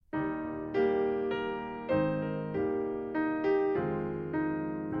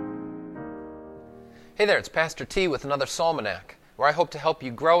Hey there, it's Pastor T with another Psalmanac, where I hope to help you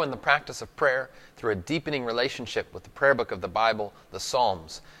grow in the practice of prayer through a deepening relationship with the prayer book of the Bible, the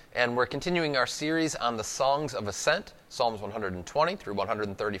Psalms. And we're continuing our series on the Songs of Ascent, Psalms 120 through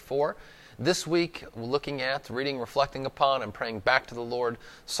 134. This week, we're looking at, reading, reflecting upon, and praying back to the Lord,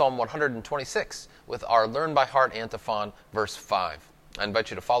 Psalm 126, with our Learn by Heart antiphon, verse 5. I invite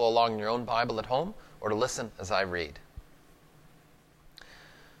you to follow along in your own Bible at home, or to listen as I read.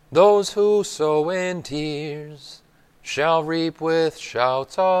 Those who sow in tears shall reap with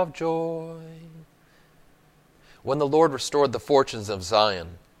shouts of joy. When the Lord restored the fortunes of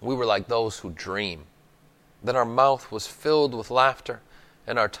Zion, we were like those who dream. Then our mouth was filled with laughter,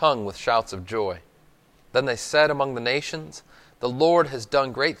 and our tongue with shouts of joy. Then they said among the nations, the Lord has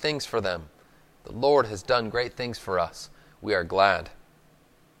done great things for them. The Lord has done great things for us. We are glad.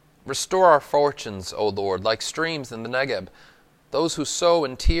 Restore our fortunes, O Lord, like streams in the Negeb. Those who sow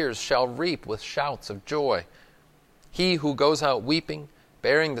in tears shall reap with shouts of joy. He who goes out weeping,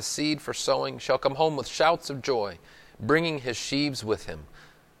 bearing the seed for sowing, shall come home with shouts of joy, bringing his sheaves with him.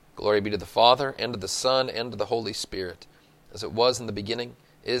 Glory be to the Father, and to the Son, and to the Holy Spirit, as it was in the beginning,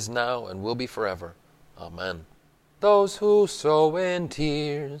 is now, and will be forever. Amen. Those who sow in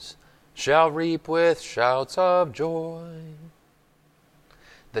tears shall reap with shouts of joy.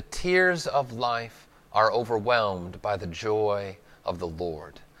 The tears of life are overwhelmed by the joy of the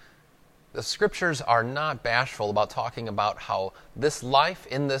Lord. The Scriptures are not bashful about talking about how this life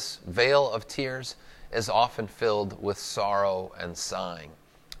in this vale of tears is often filled with sorrow and sighing.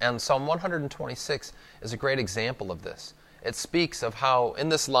 And Psalm 126 is a great example of this. It speaks of how in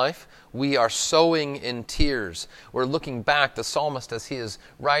this life we are sowing in tears. We're looking back, the psalmist as he is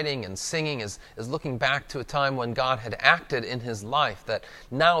writing and singing is looking back to a time when God had acted in his life, that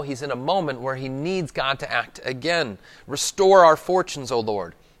now he's in a moment where he needs God to act again. Restore our fortunes, O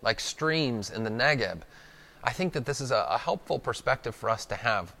Lord, like streams in the Negeb. I think that this is a helpful perspective for us to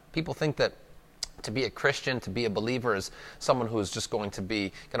have. People think that to be a Christian, to be a believer, is someone who is just going to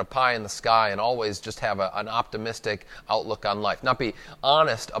be kind of pie in the sky and always just have an optimistic outlook on life, not be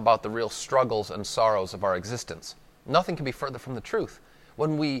honest about the real struggles and sorrows of our existence. Nothing can be further from the truth.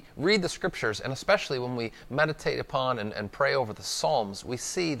 When we read the Scriptures, and especially when we meditate upon and pray over the Psalms, we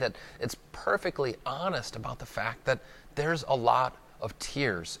see that it's perfectly honest about the fact that there's a lot of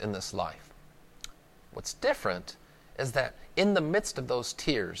tears in this life. What's different is that in the midst of those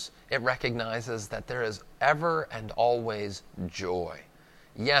tears, it recognizes that there is ever and always joy.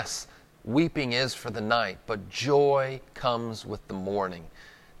 Yes, weeping is for the night, but joy comes with the morning.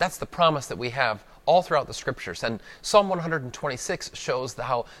 That's the promise that we have all throughout the Scriptures. And Psalm 126 shows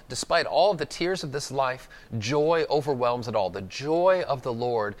how, despite all of the tears of this life, joy overwhelms it all. The joy of the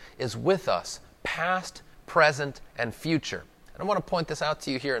Lord is with us, past, present, and future. And I want to point this out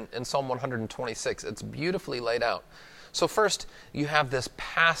to you here in Psalm 126. It's beautifully laid out. So first, you have this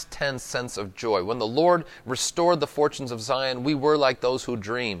past tense sense of joy. When the Lord restored the fortunes of Zion, we were like those who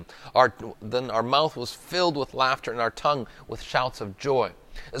dream. Then our mouth was filled with laughter and our tongue with shouts of joy.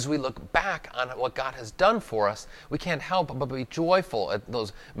 As we look back on what God has done for us, we can't help but be joyful at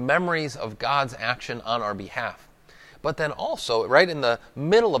those memories of God's action on our behalf. But then also, right in the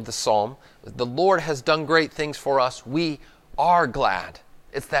middle of the psalm, the Lord has done great things for us. We are glad.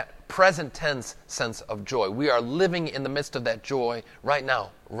 It's that present tense sense of joy. We are living in the midst of that joy right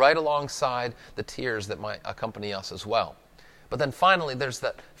now, right alongside the tears that might accompany us as well. But then finally, there's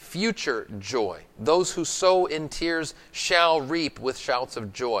that future joy. Those who sow in tears shall reap with shouts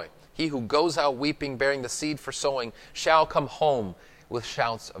of joy. He who goes out weeping, bearing the seed for sowing, shall come home with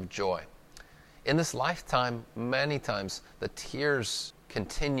shouts of joy. In this lifetime, many times, the tears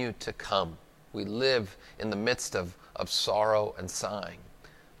continue to come. We live in the midst of sorrow and sighing.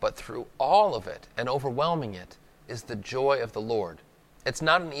 But through all of it and overwhelming it is the joy of the Lord. It's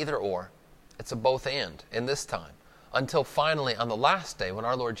not an either or, it's a both and in this time. Until finally on the last day when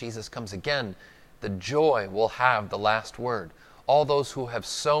our Lord Jesus comes again, the joy will have the last word. All those who have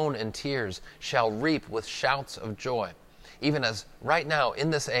sown in tears shall reap with shouts of joy. Even as right now in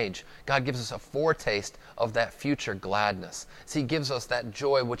this age, God gives us a foretaste of that future gladness. So He gives us that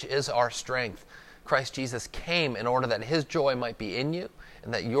joy which is our strength. Christ Jesus came in order that His joy might be in you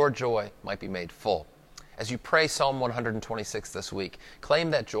and that your joy might be made full. As you pray Psalm 126 this week,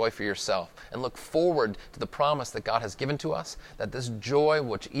 claim that joy for yourself and look forward to the promise that God has given to us, that this joy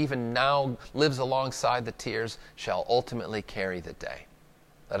which even now lives alongside the tears shall ultimately carry the day.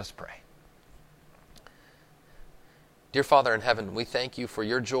 Let us pray. Dear Father in heaven, we thank you for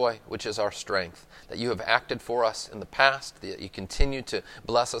your joy, which is our strength, that you have acted for us in the past, that you continue to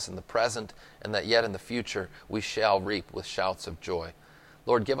bless us in the present, and that yet in the future we shall reap with shouts of joy.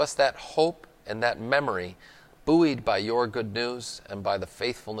 Lord, give us that hope and that memory buoyed by your good news and by the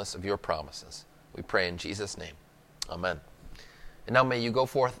faithfulness of your promises. We pray in Jesus' name. Amen. And now may you go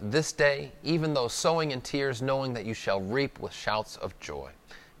forth this day, even though sowing in tears, knowing that you shall reap with shouts of joy.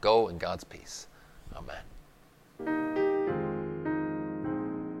 Go in God's peace. Amen.